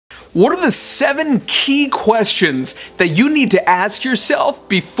What are the 7 key questions that you need to ask yourself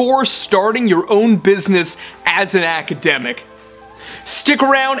before starting your own business as an academic? Stick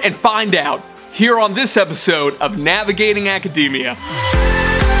around and find out here on this episode of Navigating Academia.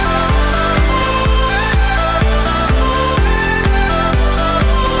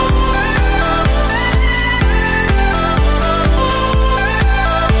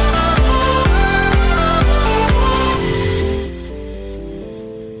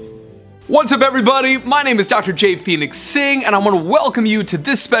 What's up, everybody? My name is Dr. J. Phoenix Singh, and I want to welcome you to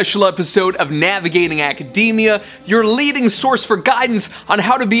this special episode of Navigating Academia, your leading source for guidance on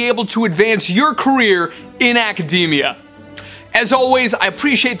how to be able to advance your career in academia. As always, I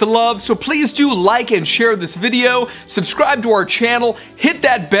appreciate the love, so please do like and share this video, subscribe to our channel, hit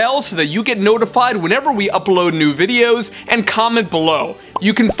that bell so that you get notified whenever we upload new videos, and comment below.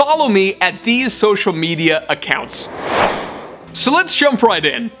 You can follow me at these social media accounts. So let's jump right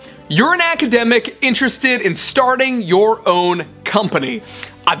in. You're an academic interested in starting your own company.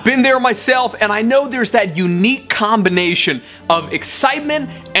 I've been there myself, and I know there's that unique combination of excitement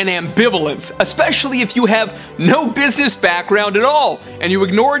and ambivalence, especially if you have no business background at all, and you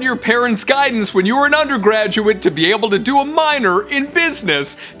ignored your parents' guidance when you were an undergraduate to be able to do a minor in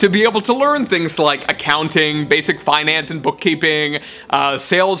business, to be able to learn things like accounting, basic finance and bookkeeping,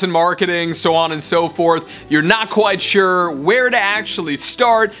 sales and marketing, so on and so forth. You're not quite sure where to actually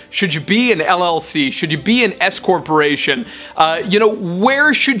start. Should you be an LLC? Should you be an S corporation?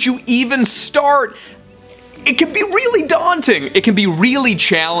 Where should you even start? It can be really daunting. It can be really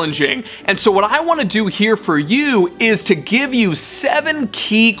challenging. And so what I want to do here for you is to give you 7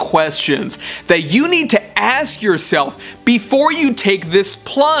 key questions that you need to ask yourself before you take this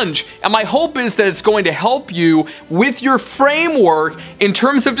plunge. And my hope is that it's going to help you with your framework in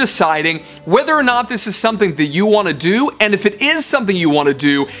terms of deciding whether or not this is something that you want to do. And if it is something you want to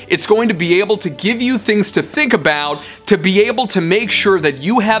do, it's going to be able to give you things to think about to be able to make sure that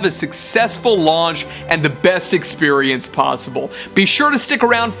you have a successful launch and the best experience possible. Be sure to stick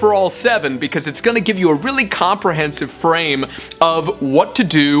around for all 7 because it's going to give you a really comprehensive frame of what to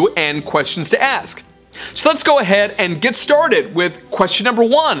do and questions to ask. So let's go ahead and get started with question number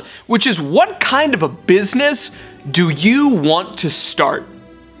 1, which is, what kind of a business do you want to start?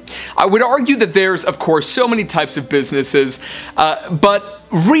 I would argue that there's, of course, so many types of businesses, but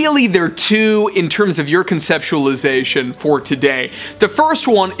really there are 2 in terms of your conceptualization for today. The first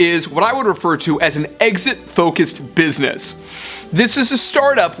one is what I would refer to as an exit-focused business. This is a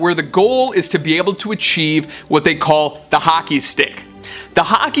startup where the goal is to be able to achieve what they call the hockey stick. The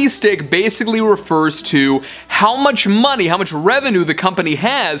hockey stick basically refers to how much money, how much revenue the company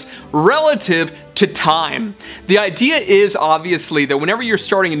has relative to time. The idea is obviously that whenever you're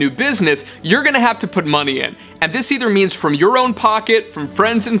starting a new business, you're going to have to put money in. And this either means from your own pocket, from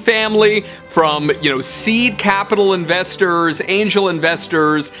friends and family, from, seed capital investors, angel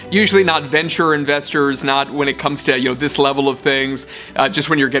investors, usually not venture investors, not when it comes to, this level of things, just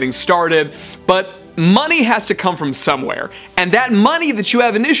when you're getting started. But money has to come from somewhere, and that money that you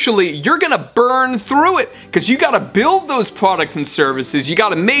have initially, you're gonna burn through it because you gotta build those products and services, you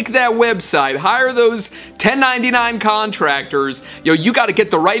gotta make that website, hire those 1099 contractors, you gotta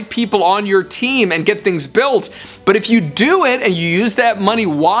get the right people on your team and get things built. But if you do it and you use that money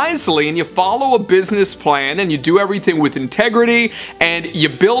wisely and you follow a business plan and you do everything with integrity and you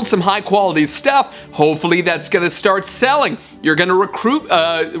build some high quality stuff, hopefully that's going to start selling. You're going to recoup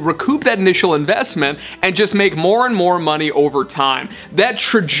that initial investment and just make more and more money over time. That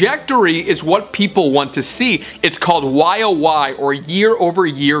trajectory is what people want to see. It's called YOY, or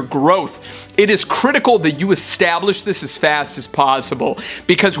year-over-year growth. It is critical that you establish this as fast as possible,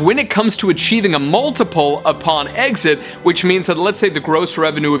 because when it comes to achieving a multiple upon exit, which means that, let's say the gross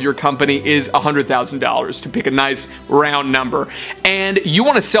revenue of your company is $100,000, to pick a nice round number, and you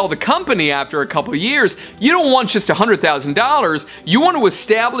want to sell the company after a couple of years, you don't want just $100,000. You want to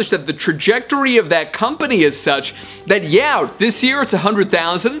establish that the trajectory of that company is such that, yeah, this year it's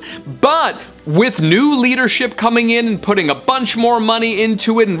 $100,000, but with new leadership coming in and putting a bunch more money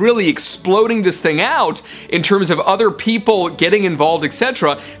into it and really exploding this thing out in terms of other people getting involved,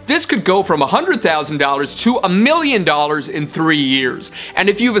 etc., this could go from $100,000 to $1 million in 3 years. And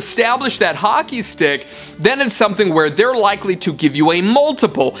if you've established that hockey stick, then it's something where they're likely to give you a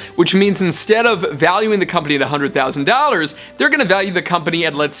multiple, which means instead of valuing the company at $100,000, they're going to value the company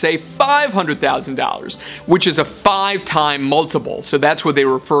at, let's say, $500,000, which is a 5-time multiple. So that's what they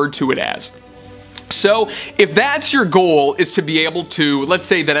refer to it as. So if that's your goal, is to be able to, let's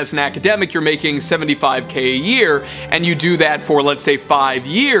say that as an academic you're making $75K a year and you do that for, let's say, 5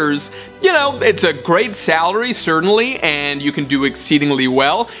 years, you know, it's a great salary, certainly, and you can do exceedingly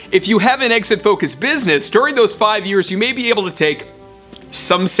well. If you have an exit-focused business, during those 5 years, you may be able to take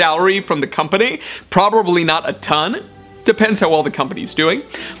some salary from the company, probably not a ton, depends how well the company's doing.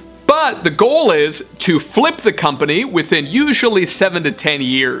 But the goal is to flip the company within usually 7 to 10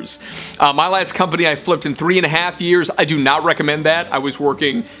 years. My last company I flipped in 3.5 years. I do not recommend that. I was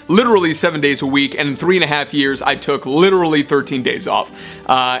working literally 7 days a week, and in 3.5 years I took literally 13 days off.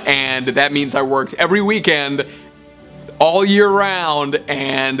 And that means I worked every weekend, all year round,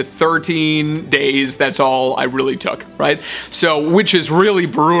 and 13 days, that's all I really took, right? So, which is really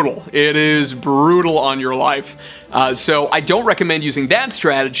brutal. It is brutal on your life. So I don't recommend using that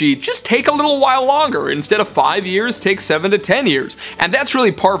strategy. Just take a little while longer. Instead of 5 years, take 7 to 10 years. And that's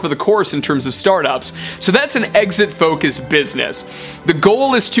really par for the course in terms of startups. So that's an exit-focused business. The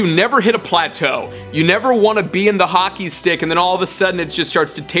goal is to never hit a plateau. You never want to be in the hockey stick and then all of a sudden it just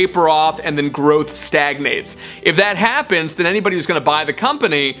starts to taper off and then growth stagnates. If that happens, then anybody who's going to buy the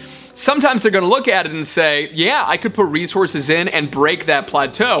company, sometimes they're going to look at it and say, yeah, I could put resources in and break that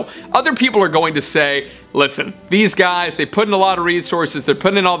plateau. Other people are going to say, listen, these guys, they put in a lot of resources, they're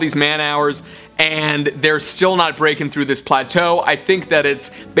putting in all these man hours, and they're still not breaking through this plateau. I think that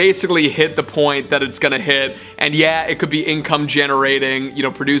it's basically hit the point that it's going to hit, and yeah, it could be income generating, you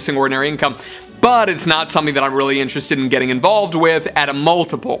know, producing ordinary income, but it's not something that I'm really interested in getting involved with at a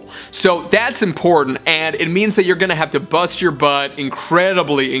multiple. So that's important, and it means that you're gonna have to bust your butt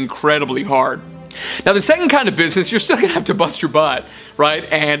incredibly, incredibly hard. Now, the second kind of business, you're still gonna have to bust your butt, right?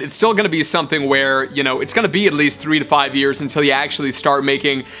 And it's still gonna be something where, you know, it's gonna be at least 3 to 5 years until you actually start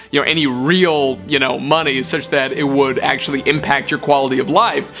making, you know, any real, you know, money such that it would actually impact your quality of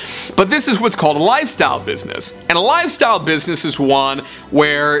life. But this is what's called a lifestyle business. And a lifestyle business is one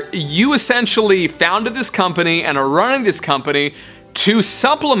where you essentially founded this company and are running this company to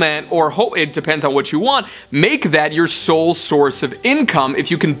supplement, or hope, it depends on what you want, make that your sole source of income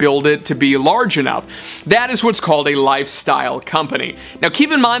if you can build it to be large enough. That is what's called a lifestyle company. Now keep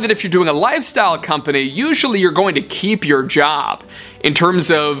in mind that if you're doing a lifestyle company, usually you're going to keep your job. In terms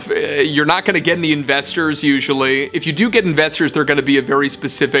of, you're not going to get any investors usually. If you do get investors, they're going to be a very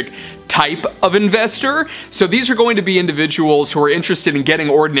specific type of investor. So these are going to be individuals who are interested in getting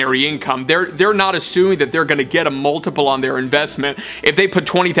ordinary income. They're not assuming that they're going to get a multiple on their investment. If they put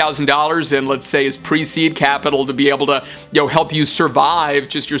 $20,000 in, let's say, as pre-seed capital to be able to, you know, help you survive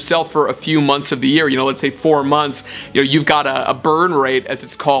just yourself for a few months of the year, you know, let's say 4 months, you know, you've got a burn rate, as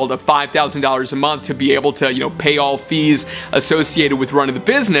it's called, of $5,000 a month to be able to, you know, pay all fees associated with running the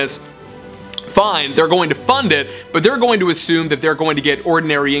business. Fine, they're going to fund it, but they're going to assume that they're going to get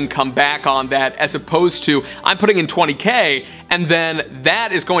ordinary income back on that, as opposed to, I'm putting in 20K, and then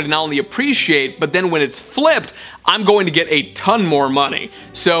that is going to not only appreciate, but then when it's flipped, I'm going to get a ton more money.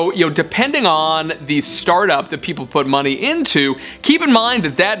 So, you know, depending on the startup that people put money into, keep in mind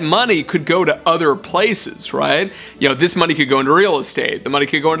that that money could go to other places, right? You know, this money could go into real estate, the money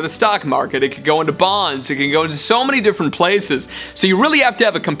could go into the stock market, it could go into bonds, it can go into so many different places. So you really have to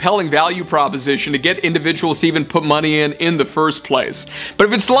have a compelling value proposition to get individuals to even put money in the first place. But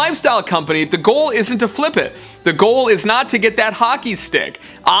if it's a lifestyle company, the goal isn't to flip it. The goal is not to get that hockey stick.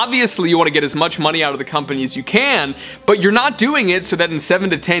 Obviously, you want to get as much money out of the company as you can, but you're not doing it so that in 7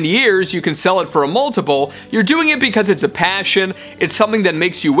 to 10 years you can sell it for a multiple. You're doing it because it's a passion. It's something that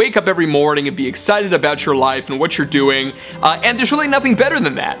makes you wake up every morning and be excited about your life and what you're doing. And there's really nothing better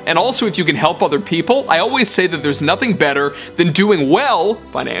than that. And also, if you can help other people, I always say that there's nothing better than doing well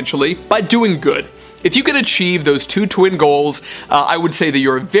financially by doing good. If you can achieve those two twin goals, I would say that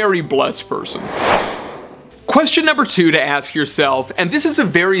you're a very blessed person. Question number 2 to ask yourself, and this is a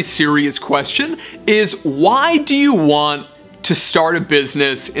very serious question, is why do you want to start a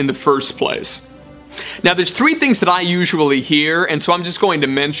business in the first place? Now, there's 3 things that I usually hear, and so I'm just going to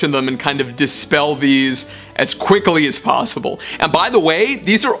mention them and kind of dispel these as quickly as possible. And by the way,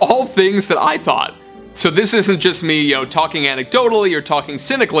 these are all things that I thought. So this isn't just me, you know, talking anecdotally or talking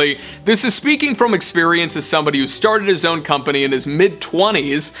cynically. This is speaking from experience as somebody who started his own company in his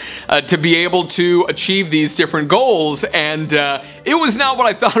mid-20s to be able to achieve these different goals, and it was not what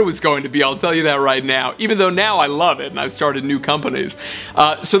I thought it was going to be, I'll tell you that right now, even though now I love it and I've started new companies.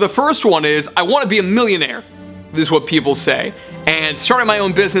 So the first one is, I want to be a millionaire. This is what people say. And starting my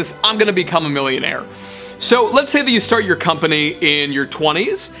own business, I'm going to become a millionaire. So let's say that you start your company in your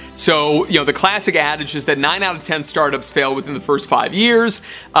 20s. So, the classic adage is that 9 out of 10 startups fail within the first 5 years.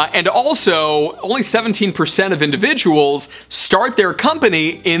 And also, only 17% of individuals start their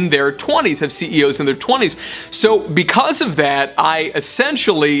company in their 20s, have CEOs in their 20s. So because of that, I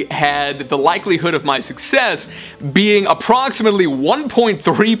essentially had the likelihood of my success being approximately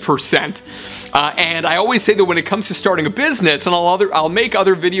 1.3%. And I always say that when it comes to starting a business, and I'll make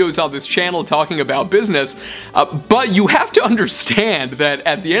other videos on this channel talking about business, but you have to understand that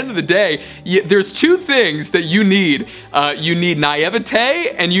at the end of the day, there's two things that you need. You need naivete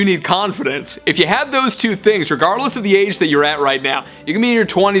and you need confidence. If you have those two things, regardless of the age that you're at right now, you can be in your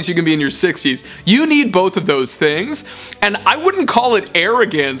 20s, you can be in your 60s, you need both of those things. And I wouldn't call it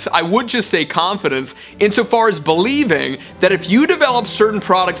arrogance, I would just say confidence, insofar as believing that if you develop certain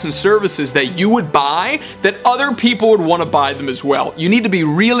products and services that you would buy, that other people would want to buy them as well. You need to be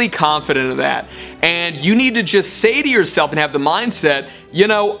really confident of that. And you need to just say to yourself and have the mindset,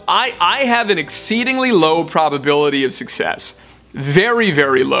 I have an exceedingly low probability of success. Very,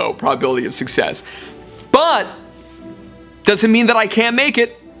 very low probability of success. But doesn't mean that I can't make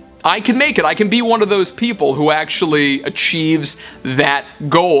it. I can make it. I can be one of those people who actually achieves that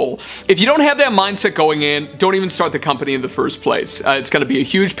goal. If you don't have that mindset going in, don't even start the company in the first place. It's going to be a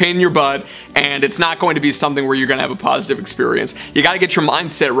huge pain in your butt, and it's not going to be something where you're going to have a positive experience. You got to get your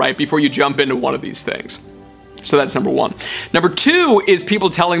mindset right before you jump into one of these things. So that's number one. Number two is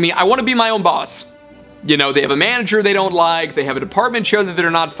people telling me, I want to be my own boss. They have a manager they don't like, they have a department chair that they're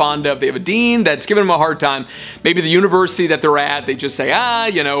not fond of, they have a dean that's giving them a hard time. Maybe the university that they're at, they just say,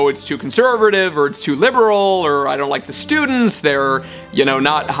 it's too conservative, or it's too liberal, or I don't like the students, they're,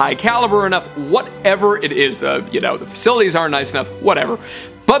 not high caliber enough, whatever it is, the facilities aren't nice enough, whatever.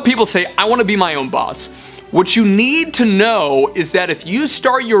 But people say, I want to be my own boss. What you need to know is that if you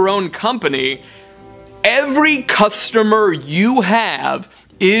start your own company, every customer you have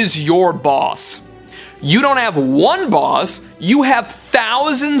is your boss. You don't have one boss, you have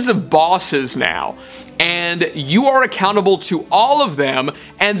thousands of bosses now. And you are accountable to all of them,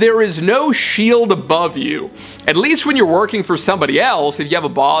 and there is no shield above you. At least when you're working for somebody else, if you have a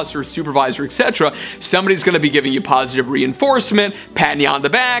boss or a supervisor, etc., somebody's going to be giving you positive reinforcement, patting you on the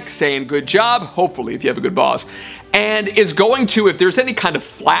back, saying good job, hopefully if you have a good boss. And is going to, if there's any kind of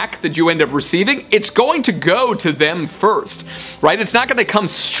flack that you end up receiving, it's going to go to them first, right? It's not going to come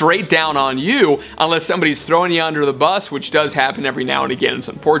straight down on you unless somebody's throwing you under the bus, which does happen every now and again. It's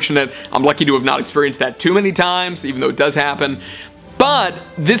unfortunate. I'm lucky to have not experienced that too many times, even though it does happen. But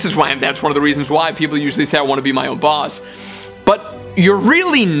this is why, and that's one of the reasons why people usually say, I want to be my own boss. But you're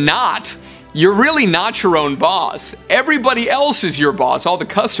really not. You're really not your own boss. Everybody else is your boss, all the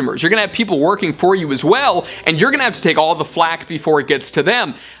customers. You're gonna have people working for you as well, and you're gonna have to take all the flack before it gets to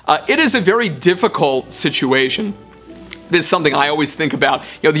them. It is a very difficult situation. This is something I always think about.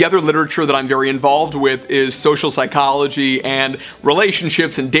 The other literature that I'm very involved with is social psychology and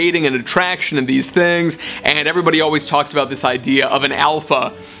relationships and dating and attraction and these things. And everybody always talks about this idea of an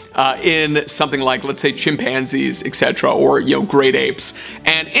alpha in something like, let's say, chimpanzees, etc., or great apes.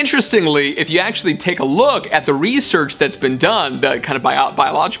 And interestingly, if you actually take a look at the research that's been done, the kind of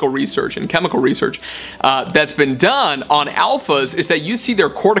biological research and chemical research that's been done on alphas, is that you see their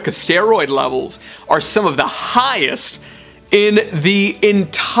corticosteroid levels are some of the highest in the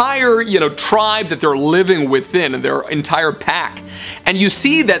entire, tribe that they're living within, and their entire pack. And you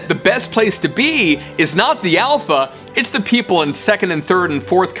see that the best place to be is not the alpha, it's the people in second and third and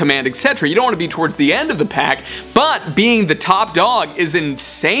fourth command, etc. You don't want to be towards the end of the pack, but being the top dog is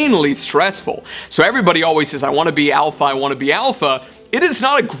insanely stressful. So everybody always says, I want to be alpha, I want to be alpha. It is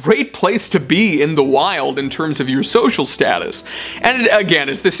not a great place to be in the wild in terms of your social status. And again,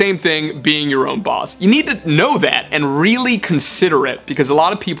 it's the same thing being your own boss. You need to know that and really consider it, because a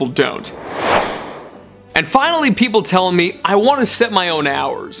lot of people don't. And finally, people telling me, I want to set my own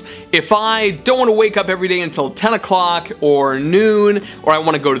hours. If I don't want to wake up every day until 10 o'clock or noon, or I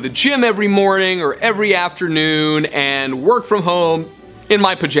want to go to the gym every morning or every afternoon and work from home in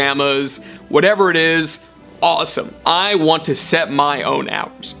my pajamas, whatever it is, awesome. I want to set my own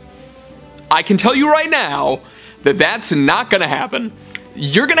hours. I can tell you right now that that's not going to happen.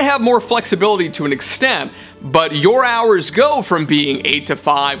 You're going to have more flexibility to an extent, but your hours go from being 8 to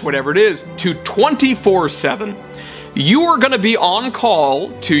 5, whatever it is, to 24/7. You are going to be on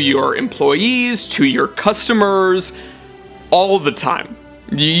call to your employees, to your customers, all the time.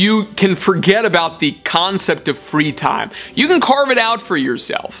 You can forget about the concept of free time. You can carve it out for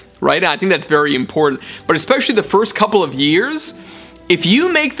yourself, right? And I think that's very important, but especially the first couple of years, if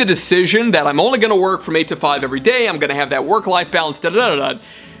you make the decision that I'm only going to work from 8 to 5 every day, I'm going to have that work-life balance,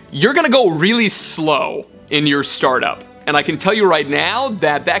 you're going to go really slow in your startup. And I can tell you right now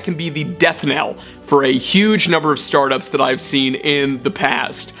that that can be the death knell for a huge number of startups that I've seen in the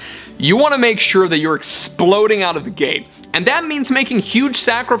past. You want to make sure that you're exploding out of the gate. And that means making huge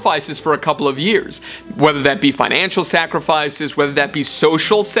sacrifices for a couple of years, whether that be financial sacrifices, whether that be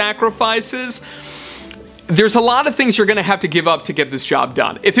social sacrifices. There's a lot of things you're gonna have to give up to get this job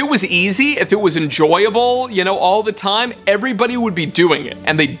done. If it was easy, if it was enjoyable, you know, all the time, everybody would be doing it,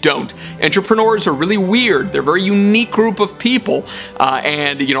 and they don't. Entrepreneurs are really weird. They're a very unique group of people,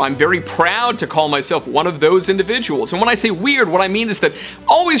 and you know, I'm very proud to call myself one of those individuals. And when I say weird, what I mean is that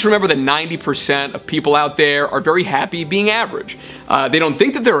always remember that 90% of people out there are very happy being average. They don't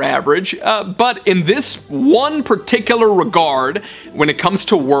think that they're average, but in this one particular regard, when it comes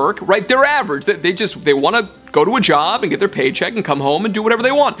to work, right, they're average. They want to go to a job and get their paycheck and come home and do whatever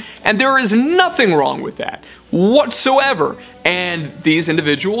they want. And there is nothing wrong with that whatsoever. And these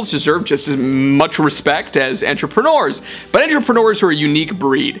individuals deserve just as much respect as entrepreneurs. But entrepreneurs are a unique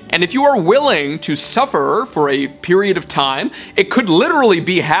breed. And if you are willing to suffer for a period of time, it could literally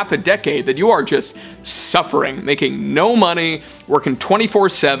be half a decade that you are just suffering, making no money, working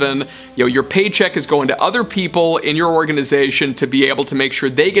 24/7. You know, your paycheck is going to other people in your organization to be able to make sure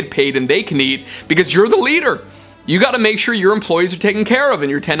they get paid and they can eat because you're the leader. You got to make sure your employees are taken care of and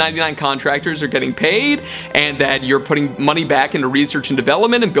your 1099 contractors are getting paid and that you're putting money back into research and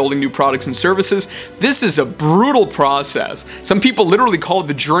development and building new products and services. This is a brutal process. Some people literally call it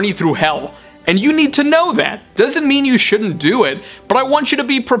the journey through hell. And you need to know that. Doesn't mean you shouldn't do it, but I want you to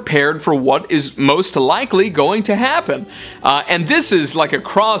be prepared for what is most likely going to happen. And this is like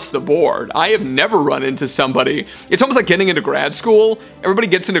across the board. I have never run into somebody. It's almost like getting into grad school. Everybody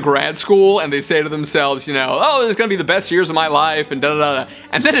gets into grad school and they say to themselves, you know, oh, this is going to be the best years of my life and da-da-da.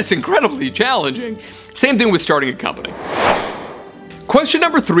 And then it's incredibly challenging. Same thing with starting a company. Question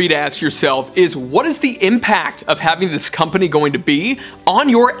number 3 to ask yourself is, what is the impact of having this company going to be on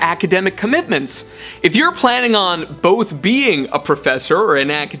your academic commitments? If you're planning on both being a professor or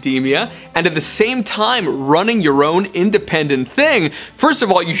in academia and at the same time running your own independent thing, first of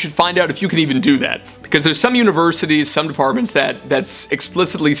all, you should find out if you can even do that. Because there's some universities, some departments that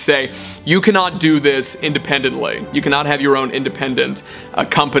explicitly say you cannot do this independently. You cannot have your own independent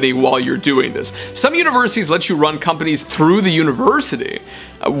company while you're doing this. Some universities let you run companies through the university,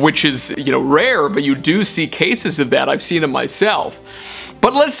 which is, you know, rare, but you do see cases of that. I've seen it myself.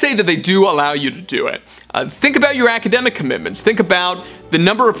 But let's say that they do allow you to do it. Think about your academic commitments. Think about the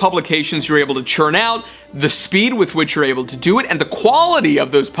number of publications you're able to churn out, the speed with which you're able to do it, and the quality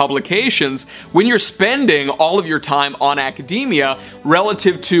of those publications when you're spending all of your time on academia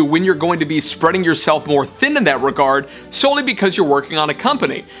relative to when you're going to be spreading yourself more thin in that regard solely because you're working on a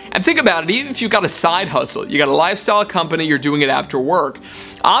company. And think about it, even if you've got a side hustle, you got a lifestyle company, you're doing it after work,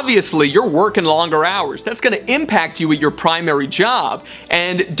 obviously you're working longer hours. That's going to impact you at your primary job.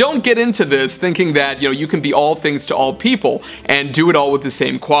 And don't get into this thinking that, you know, you can be all things to all people and do it all with the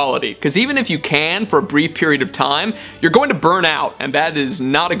same quality. Because even if you can for a brief period of time, you're going to burn out, and that is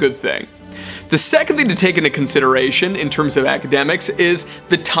not a good thing. The second thing to take into consideration in terms of academics is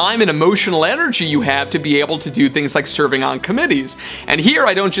the time and emotional energy you have to be able to do things like serving on committees. And here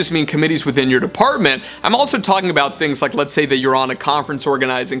I don't just mean committees within your department. I'm also talking about things like, let's say that you're on a conference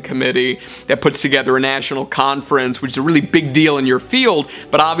organizing committee that puts together a national conference, which is a really big deal in your field,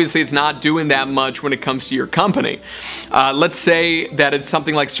 but obviously it's not doing that much when it comes to your company. Let's say that it's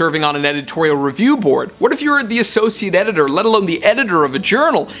something like serving on an editorial review board. What if you're the associate editor, let alone the editor of a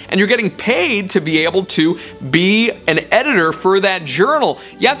journal, and you're getting paid to be able to be an editor for that journal?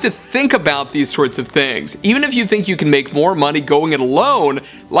 You have to think about these sorts of things. Even if you think you can make more money going it alone,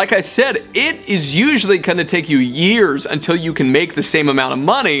 like I said, it is usually going to take you years until you can make the same amount of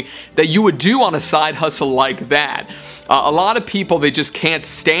money that you would do on a side hustle like that. A lot of people, they just can't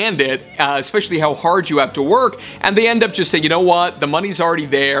stand it, especially how hard you have to work, and they end up just saying, you know what, the money's already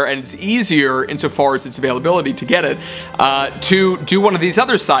there, and it's easier, insofar as its availability to get it, to do one of these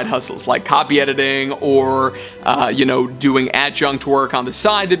other side hustles, like copy editing or, you know, doing adjunct work on the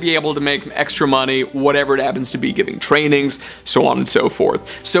side to be able to make extra money, whatever it happens to be, giving trainings, so on and so forth.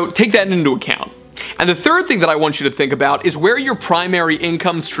 So take that into account. And the third thing that I want you to think about is where your primary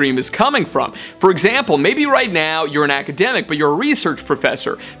income stream is coming from. For example, maybe right now you're an academic, but you're a research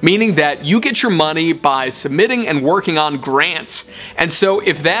professor, meaning that you get your money by submitting and working on grants. And so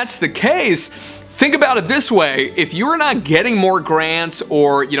if that's the case, Think about it this way: if you're not getting more grants,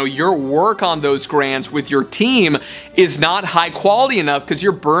 or your work on those grants with your team is not high quality enough because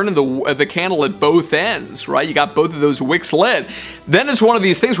you're burning the candle at both ends, right? You got both of those wicks lit. Then it's one of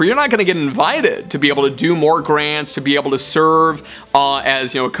these things where you're not going to get invited to be able to do more grants, to be able to serve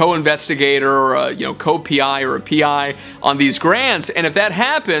as a co-investigator or a co-PI or a PI on these grants. And if that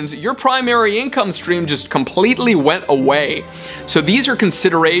happens, your primary income stream just completely went away. So these are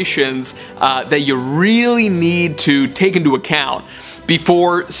considerations that you really need to take into account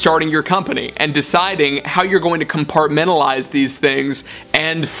before starting your company and deciding how you're going to compartmentalize these things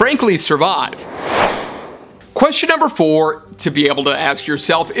and, frankly, survive. Question number 4 to be able to ask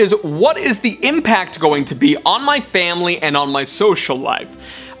yourself is, what is the impact going to be on my family and on my social life?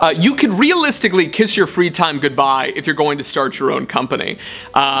 You could realistically kiss your free time goodbye if you're going to start your own company.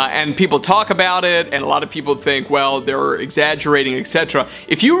 And people talk about it, and a lot of people think, well, they're exaggerating, etc.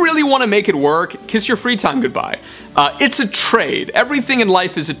 If you really want to make it work, kiss your free time goodbye. It's a trade. Everything in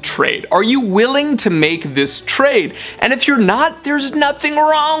life is a trade. Are you willing to make this trade? And if you're not, there's nothing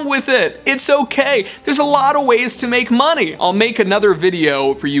wrong with it. It's okay. There's a lot of ways to make money. I'll make another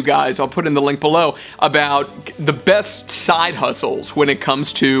video for you guys, I'll put in the link below, about the best side hustles when it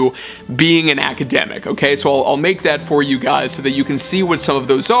comes to being an academic, okay? So I'll make that for you guys so that you can see what some of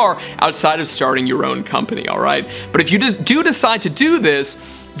those are outside of starting your own company, all right? But if you just do decide to do this,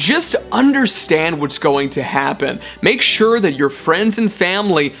 just understand what's going to happen. Make sure that your friends and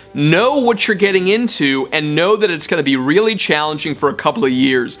family know what you're getting into and know that it's going to be really challenging for a couple of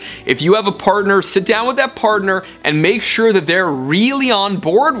years. If you have a partner, sit down with that partner and make sure that they're really on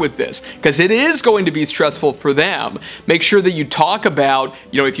board with this, because it is going to be stressful for them. Make sure that you talk about,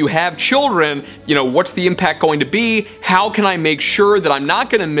 if you have children, what's the impact going to be? How can I make sure that I'm not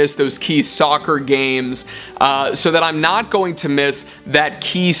going to miss those key soccer games, so that I'm not going to miss that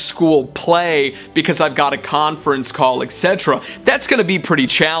key school play because I've got a conference call, etc. That's going to be pretty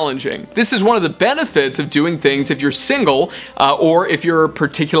challenging. This is one of the benefits of doing things if you're single or if you're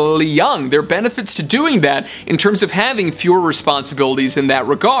particularly young. There are benefits to doing that in terms of having fewer responsibilities in that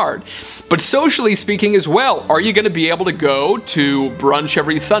regard. But socially speaking as well, are you going to be able to go to brunch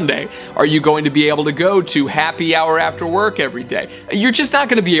every Sunday? Are you going to be able to go to happy hour after work every day? You're just not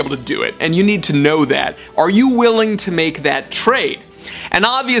going to be able to do it, and you need to know that. Are you willing to make that trade? And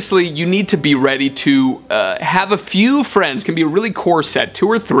obviously, you need to be ready to have a few friends, can be a really core set, 2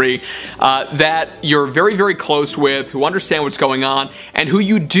 or 3, that you're very, very close with, who understand what's going on, and who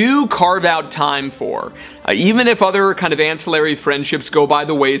you do carve out time for. Even if other kind of ancillary friendships go by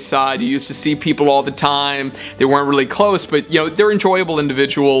the wayside, you used to see people all the time, they weren't really close, but they're enjoyable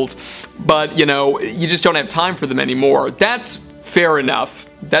individuals, but you just don't have time for them anymore. That's fair enough.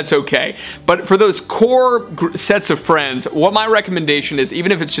 That's okay. But for those core sets of friends, what my recommendation is,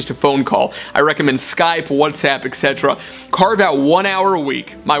 even if it's just a phone call, I recommend Skype, WhatsApp, etc. Carve out 1 hour a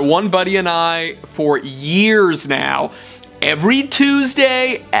week. My one buddy and I, for years now, every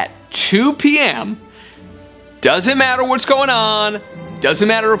Tuesday at 2 p.m., doesn't matter what's going on, doesn't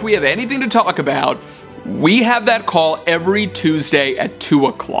matter if we have anything to talk about, we have that call every Tuesday at 2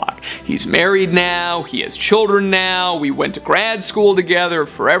 o'clock. He's married now, he has children now, we went to grad school together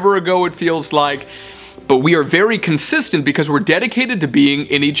forever ago it feels like, but we are very consistent because we're dedicated to being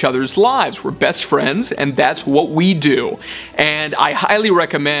in each other's lives. We're best friends, and that's what we do. And I highly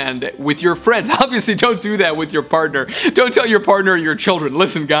recommend with your friends, obviously don't do that with your partner. Don't tell your partner or your children,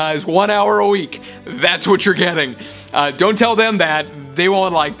 listen guys, 1 hour a week, that's what you're getting. Don't tell them that. They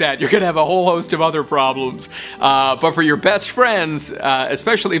won't like that. You're going to have a whole host of other problems. But for your best friends,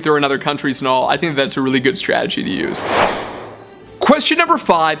 especially if they're in other countries and all, I think that's a really good strategy to use. Question number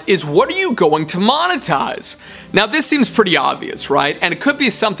 5 is, what are you going to monetize? Now this seems pretty obvious, right? And it could be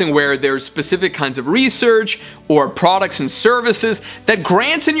something where there's specific kinds of research or products and services that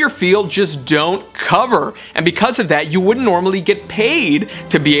grants in your field just don't cover. And because of that, you wouldn't normally get paid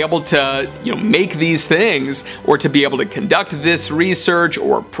to be able to, make these things or to be able to conduct this research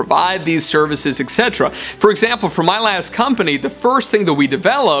or provide these services, etc. For example, for my last company, the first thing that we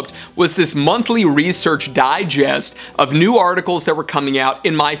developed was this monthly research digest of new articles that were coming out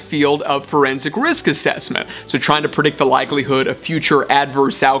in my field of forensic risk assessment. So trying to predict the likelihood of future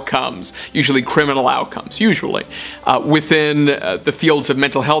adverse outcomes, usually criminal outcomes, within the fields of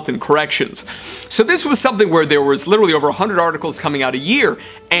mental health and corrections. So this was something where there was literally over 100 articles coming out a year,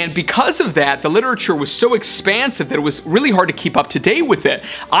 and because of that, the literature was so expansive that it was really hard to keep up to date with it.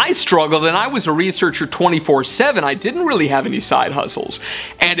 I struggled, and I was a researcher 24/7. I didn't really have any side hustles.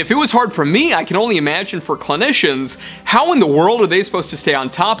 And if it was hard for me, I can only imagine for clinicians, how in the world are they supposed to stay on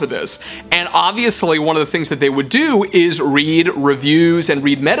top of this? And obviously, one of the things that they would do is read reviews and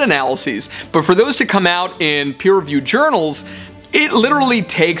read meta-analyses. But for those to come out in peer-reviewed journals, it literally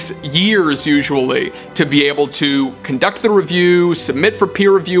takes years, usually, to be able to conduct the review, submit for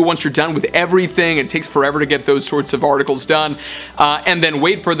peer review once you're done with everything. It takes forever to get those sorts of articles done, and then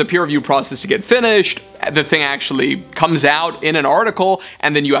wait for the peer review process to get finished. The thing actually comes out in an article,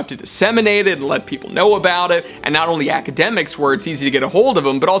 and then you have to disseminate it and let people know about it. And not only academics, where it's easy to get a hold of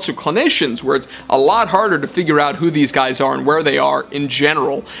them, but also clinicians, where it's a lot harder to figure out who these guys are and where they are in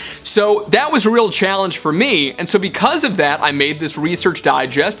general. So that was a real challenge for me. And so because of that, I made this research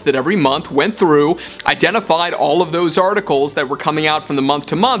digest that every month went through, identified all of those articles that were coming out from the month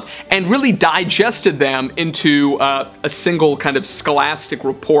to month, and really digested them into a single kind of scholastic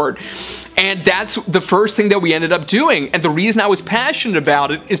report. And that's the first thing that we ended up doing. And the reason I was passionate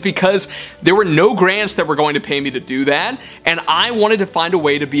about it is because there were no grants that were going to pay me to do that. And I wanted to find a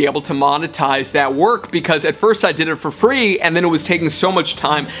way to be able to monetize that work, because at first I did it for free, and then it was taking so much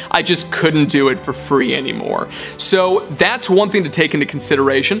time, I just couldn't do it for free anymore. So that's one thing to take into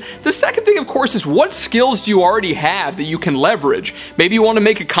consideration. The second thing, of course, is what skills do you already have that you can leverage? Maybe you want to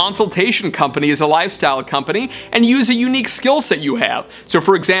make a consultation company as a lifestyle company and use a unique skill set you have. So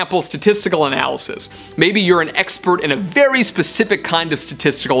for example, statistical analysis. Maybe you're an expert in a very specific kind of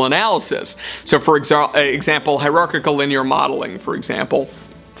statistical analysis. So for example, hierarchical linear modeling, for example.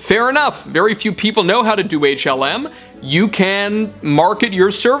 Fair enough, very few people know how to do HLM. You can market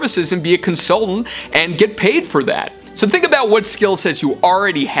your services and be a consultant and get paid for that. So think about what skill sets you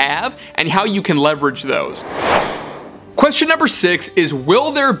already have and how you can leverage those. Question number 6 is,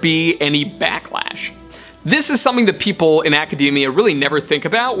 will there be any backlash? This is something that people in academia really never think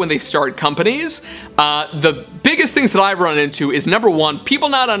about when they start companies. The biggest things that I've run into is, number one, people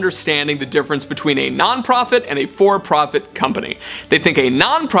not understanding the difference between a nonprofit and a for-profit company. They think a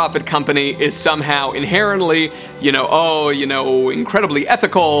nonprofit company is somehow inherently, incredibly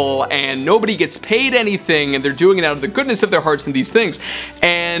ethical, and nobody gets paid anything, and they're doing it out of the goodness of their hearts and these things.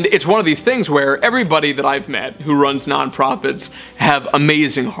 And it's one of these things where everybody that I've met who runs nonprofits have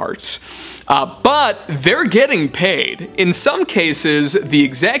amazing hearts. But they're getting paid. In some cases, the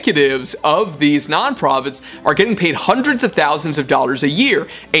executives of these nonprofits are getting paid hundreds of thousands of dollars a year.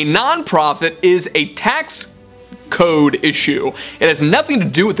 A nonprofit is a tax code issue. It has nothing to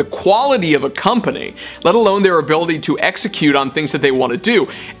do with the quality of a company, let alone their ability to execute on things that they want to do.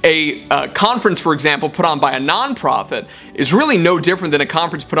 A conference, for example, put on by a nonprofit is really no different than a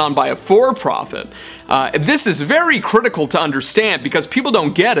conference put on by a for-profit. This is very critical to understand because people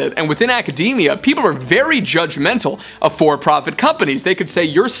don't get it, and within academia, people are very judgmental of for-profit companies. They could say,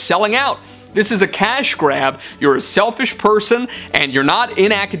 you're selling out. This is a cash grab, you're a selfish person, and you're not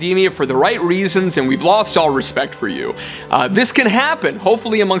in academia for the right reasons, and we've lost all respect for you. This can happen,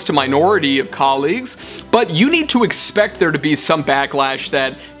 hopefully amongst a minority of colleagues, but you need to expect there to be some backlash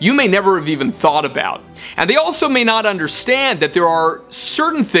that you may never have even thought about. And they also may not understand that there are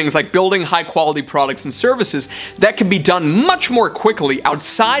certain things like building high-quality products and services that can be done much more quickly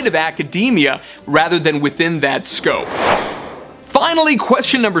outside of academia rather than within that scope. Finally,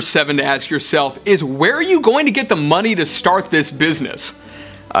 question number 7 to ask yourself is, where are you going to get the money to start this business?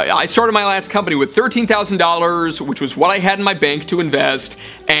 I started my last company with $13,000, which was what I had in my bank to invest,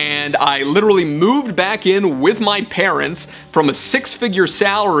 and I literally moved back in with my parents from a 6-figure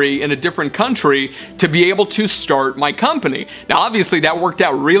salary in a different country to be able to start my company. Now, obviously, that worked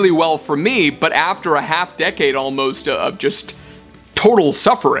out really well for me, but after a half-decade almost of just total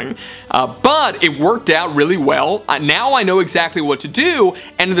suffering, but it worked out really well. Now I know exactly what to do,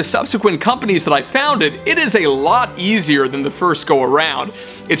 and in the subsequent companies that I founded, it is a lot easier than the first go around.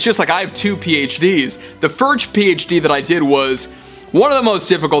 It's just like I have 2 PhDs. The first PhD that I did was one of the most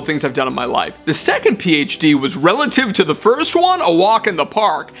difficult things I've done in my life. The second PhD was, relative to the first one, a walk in the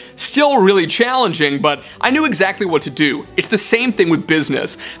park. Still really challenging, but I knew exactly what to do. It's the same thing with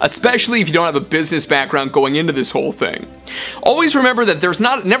business, especially if you don't have a business background going into this whole thing. Always remember that there's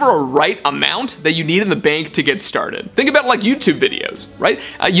never a right amount that you need in the bank to get started. Think about it like YouTube videos, right?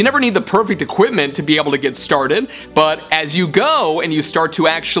 You never need the perfect equipment to be able to get started, but as you go and you start to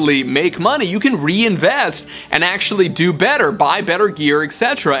actually make money, you can reinvest and actually do better, buy better gear,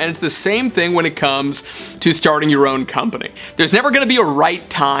 etc. And it's the same thing when it comes to starting your own company. There's never going to be a right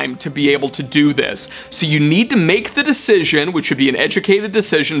time to be able to do this. So you need to make the decision, which should be an educated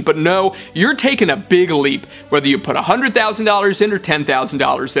decision, but no, you're taking a big leap, whether you put $100,000 in or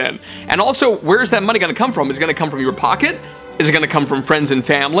 $10,000 in. And also, where's that money going to come from? Is it going to come from your pocket? Is it going to come from friends and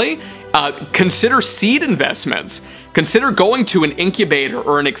family? Consider seed investments. Consider going to an incubator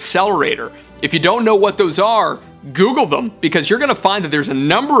or an accelerator. If you don't know what those are, Google them, because you're going to find that there's a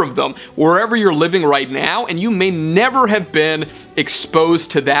number of them wherever you're living right now, and you may never have been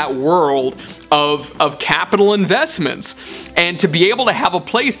exposed to that world of capital investments. And to be able to have a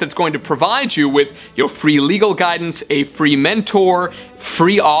place that's going to provide you with free legal guidance, a free mentor,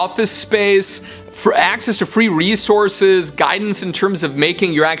 free office space, for access to free resources, guidance in terms of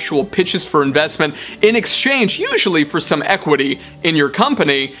making your actual pitches for investment in exchange, usually for some equity in your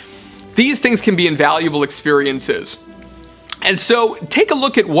company, these things can be invaluable experiences. And so take a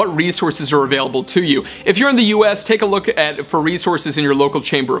look at what resources are available to you. If you're in the US, take a look for resources in your local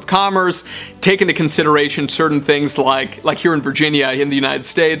Chamber of Commerce. Take into consideration certain things like here in Virginia, in the United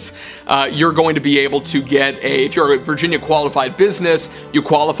States, you're going to be able to get if you're a Virginia qualified business, you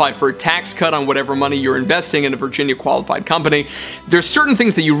qualify for a tax cut on whatever money you're investing in a Virginia qualified company. There's certain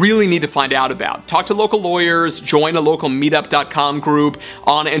things that you really need to find out about. Talk to local lawyers, join a local meetup.com group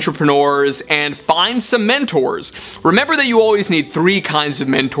on entrepreneurs, and find some mentors. Remember that you always need three kinds of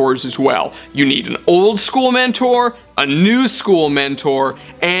mentors as well. You need an old school mentor, a new school mentor,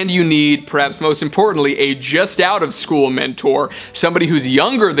 and you need, perhaps most importantly, a just out of school mentor, somebody who's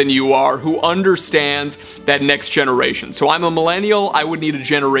younger than you are, who understands that next generation. So I'm a millennial, I would need a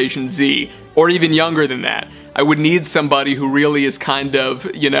Generation Z, or even younger than that. I would need somebody who really is kind of,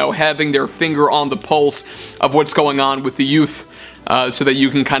 having their finger on the pulse of what's going on with the youth. So that you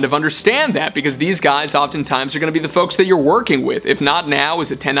can kind of understand that, because these guys oftentimes are going to be the folks that you're working with. If not now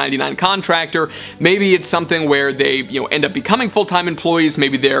as a 1099 contractor, maybe it's something where they end up becoming full-time employees,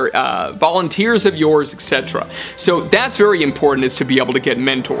 maybe they're volunteers of yours, etc. So that's very important, is to be able to get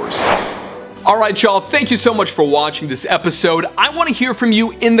mentors. Alright y'all, thank you so much for watching this episode. I want to hear from you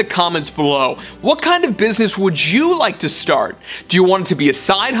in the comments below. What kind of business would you like to start? Do you want it to be a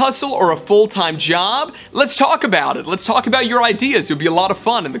side hustle or a full-time job? Let's talk about it. Let's talk about your ideas. It'll be a lot of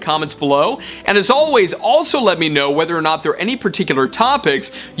fun in the comments below. And as always, also let me know whether or not there are any particular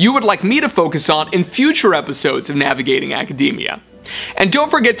topics you would like me to focus on in future episodes of Navigating Academia. And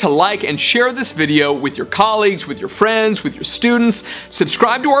don't forget to like and share this video with your colleagues, with your friends, with your students.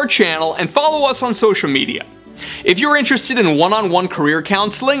 Subscribe to our channel and follow us on social media. If you're interested in one-on-one career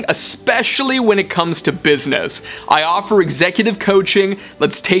counseling, especially when it comes to business, I offer executive coaching.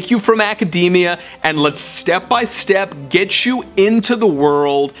 Let's take you from academia and let's step by step get you into the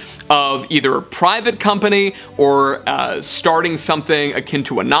world of either a private company or starting something akin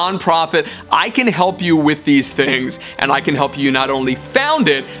to a nonprofit. I can help you with these things, and I can help you not only found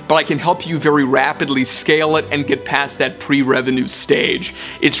it, but I can help you very rapidly scale it and get past that pre-revenue stage.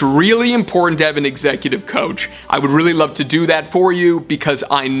 It's really important to have an executive coach. I would really love to do that for you, because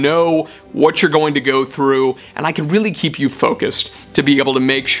I know what you're going to go through, and I can really keep you focused to be able to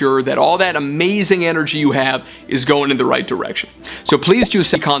make sure that all that amazing energy you have is going in the right direction. So please do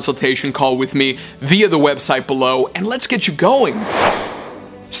a consultation call with me via the website below, and let's get you going.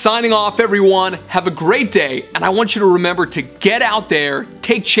 Signing off, everyone. Have a great day, and I want you to remember to get out there,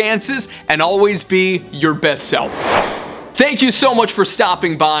 take chances, and always be your best self. Thank you so much for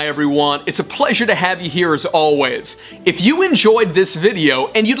stopping by, everyone. It's a pleasure to have you here as always. If you enjoyed this video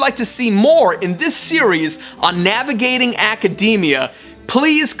and you'd like to see more in this series on navigating academia,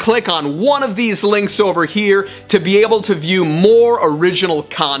 please click on one of these links over here to be able to view more original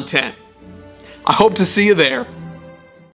content. I hope to see you there.